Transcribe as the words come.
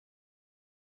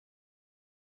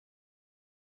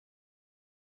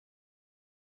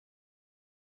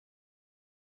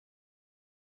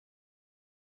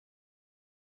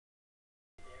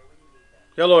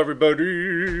Hello,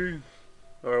 everybody.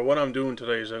 What I'm doing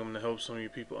today is I'm going to help some of you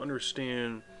people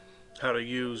understand how to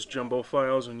use jumbo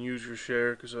files and use your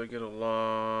share because I get a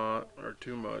lot or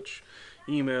too much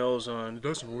emails on it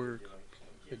doesn't work.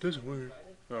 It doesn't work.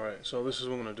 Alright, so this is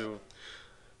what I'm going to do.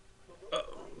 Uh,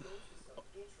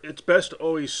 it's best to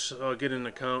always get an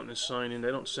account and sign in.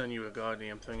 They don't send you a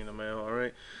goddamn thing in the mail,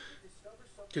 alright?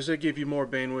 Because they give you more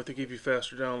bandwidth, they give you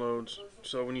faster downloads.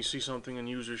 So when you see something in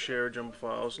user share, jumbo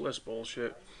files, less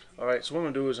bullshit. Alright, so what I'm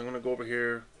going to do is I'm going to go over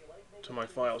here to my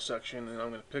file section and I'm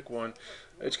going to pick one.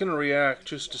 It's going to react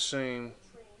just the same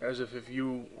as if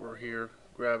you were here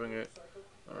grabbing it.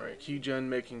 Alright, keygen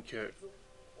making kit.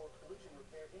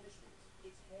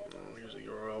 Here's the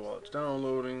URL while it's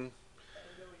downloading.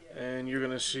 And you're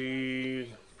going to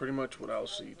see pretty much what I'll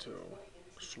see too.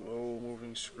 Slow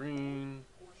moving screen.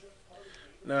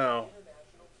 Now,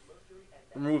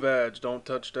 remove ads. Don't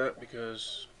touch that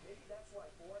because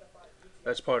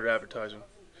that's part of advertising.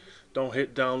 Don't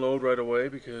hit download right away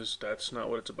because that's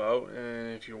not what it's about.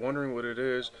 And if you're wondering what it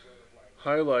is,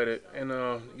 highlight it and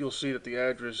you'll see that the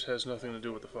address has nothing to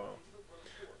do with the file.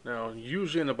 Now,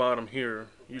 usually in the bottom here,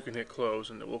 you can hit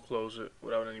close and it will close it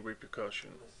without any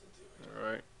repercussion.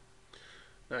 Alright.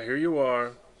 Now here you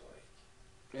are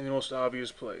in the most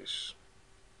obvious place.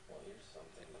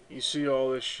 You see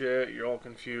all this shit, you're all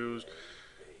confused.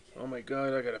 Oh my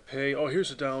god, I gotta pay. Oh, here's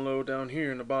a download down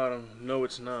here in the bottom. No,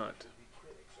 it's not.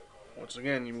 Once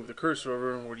again, you move the cursor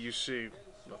over, what do you see?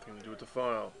 Nothing to do with the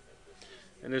file.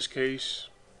 In this case,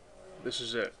 this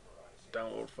is it.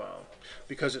 Download file.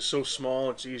 Because it's so small,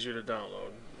 it's easier to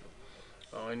download.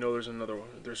 I know there's another one.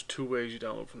 There's two ways you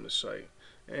download from this site.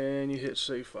 And you hit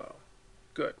save file.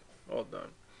 Good. All done.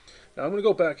 Now I'm going to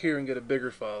go back here and get a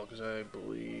bigger file because I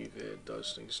believe it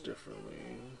does things differently.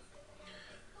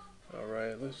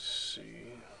 Alright, let's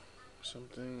see.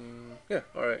 Something. Yeah,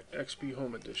 alright. XP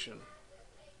Home Edition.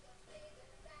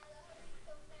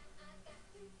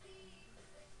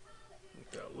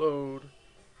 Download.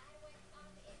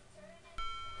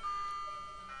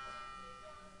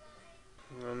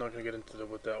 I'm not going to get into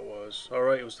what that was.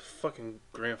 Alright, it was the fucking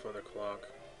grandfather clock.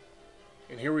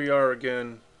 And here we are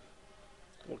again,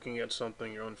 looking at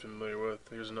something you're unfamiliar with.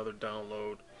 Here's another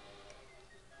download.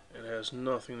 It has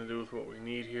nothing to do with what we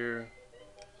need here.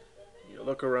 You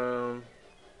look around.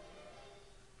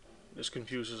 This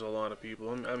confuses a lot of people.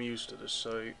 I'm used to this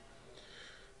site.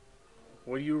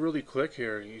 What do you really click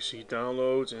here? You see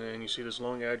downloads and you see this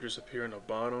long address appear in the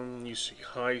bottom. You see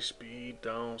high speed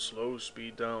down, slow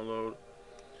speed download.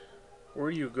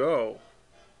 Where do you go?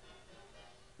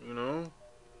 You know?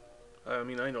 I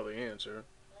mean, I know the answer.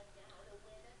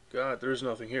 God, there's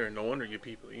nothing here. No wonder you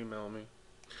people email me.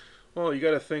 Well, you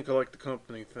gotta think like the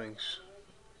company thinks.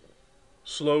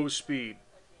 Slow speed.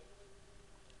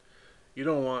 You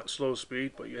don't want slow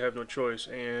speed, but you have no choice.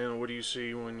 And what do you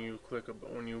see when you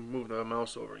when you move the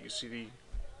mouse over? You see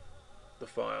the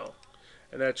file,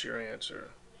 and that's your answer.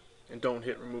 And don't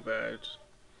hit remove ads.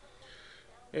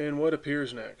 And what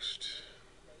appears next?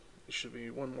 There should be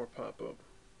one more pop-up.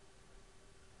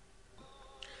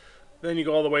 Then you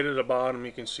go all the way to the bottom.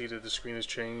 You can see that the screen has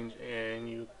changed, and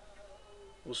you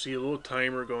will see a little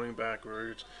timer going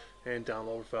backwards and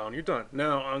download file, and you're done.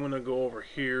 Now I'm going to go over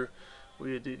here.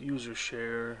 We did user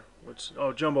share.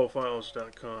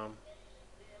 Jumbofiles.com.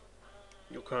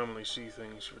 You'll commonly see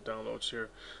things for downloads here.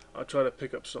 I'll try to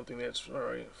pick up something that's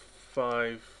alright,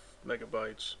 5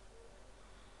 megabytes.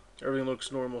 Everything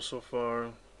looks normal so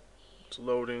far. It's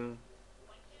loading.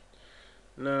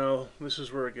 Now, this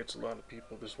is where it gets a lot of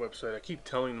people, this website. I keep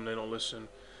telling them they don't listen.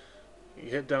 You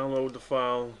hit download the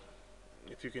file,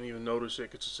 if you can even notice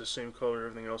it, because it's the same color,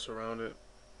 everything else around it.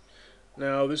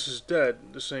 Now, this is dead.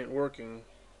 This ain't working.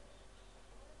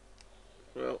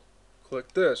 Well,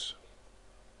 click this.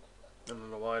 I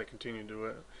don't know why I continue to do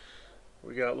it.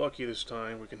 We got lucky this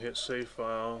time. We can hit save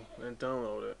file and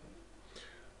download it.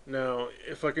 Now,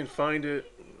 if I can find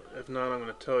it, if not, I'm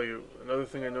going to tell you. Another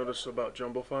thing I noticed about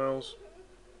jumbo files,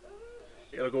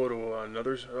 you'll go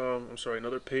to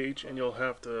another page, and you'll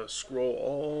have to scroll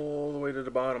all the way to the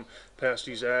bottom past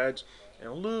these ads, and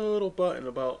a little button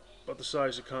about the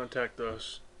size of contact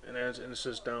us, and it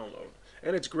says download.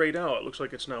 And it's grayed out. It looks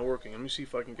like it's not working. Let me see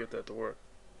if I can get that to work.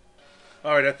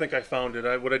 Alright, I think I found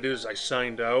it. What I did is I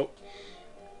signed out.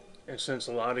 And since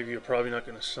a lot of you are probably not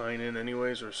going to sign in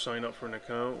anyways or sign up for an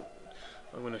account,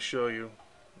 I'm going to show you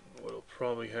what will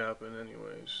probably happen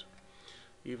anyways.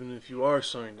 Even if you are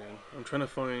signed in. I'm trying to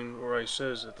find where it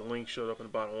says that the link showed up in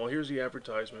the bottom. Well, here's the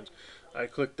advertisements. I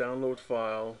click download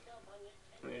file.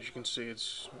 As you can see,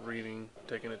 it's reading,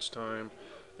 taking its time.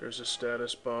 There's a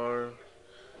status bar.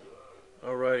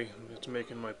 Alrighty, it's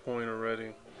making my point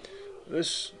already.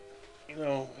 This,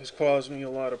 has caused me a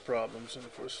lot of problems, and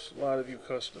of course, a lot of you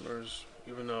customers,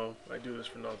 even though I do this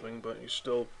for nothing, but you're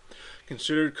still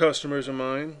considered customers of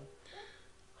mine,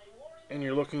 and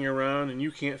you're looking around and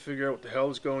you can't figure out what the hell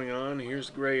is going on.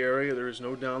 Here's the gray area. There is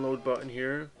no download button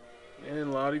here, and a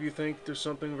lot of you think there's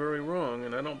something very wrong,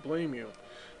 and I don't blame you,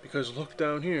 because look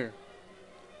down here.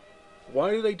 Why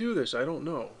do they do this? I don't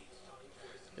know.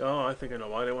 Oh, I think I know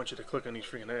why they want you to click on these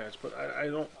freaking ads, but I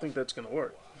don't think that's going to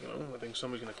work. I think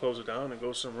somebody's going to close it down and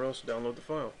go somewhere else to download the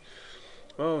file.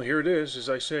 Well, here it is. As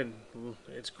I said,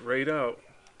 it's grayed out,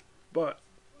 but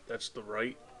that's the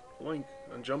right link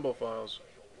on Jumbo Files,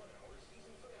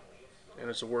 and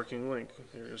it's a working link.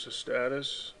 Here's the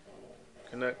status,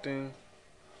 connecting.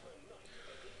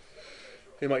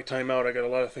 It might time out. I got a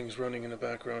lot of things running in the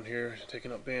background here,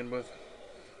 taking up bandwidth.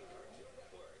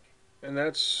 And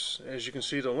that's, as you can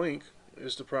see, the link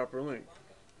is the proper link.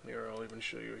 Here, I'll even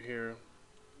show you here.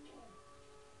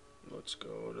 Let's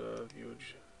go to view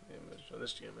image. Oh,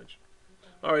 this is the image.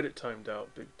 Alright, it timed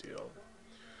out. Big deal.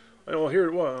 Well,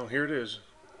 here it is.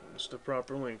 It's the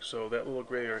proper link. So that little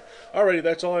gray area. Alrighty,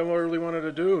 that's all I really wanted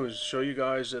to do, is show you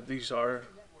guys that these are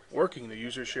working. The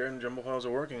user shared and Jumbo Files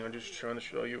are working. I'm just trying to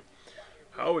show you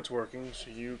how it's working so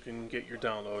you can get your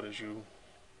download as you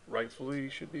rightfully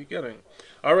should be getting.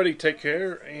 Alrighty, take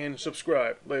care and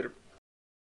subscribe. Later.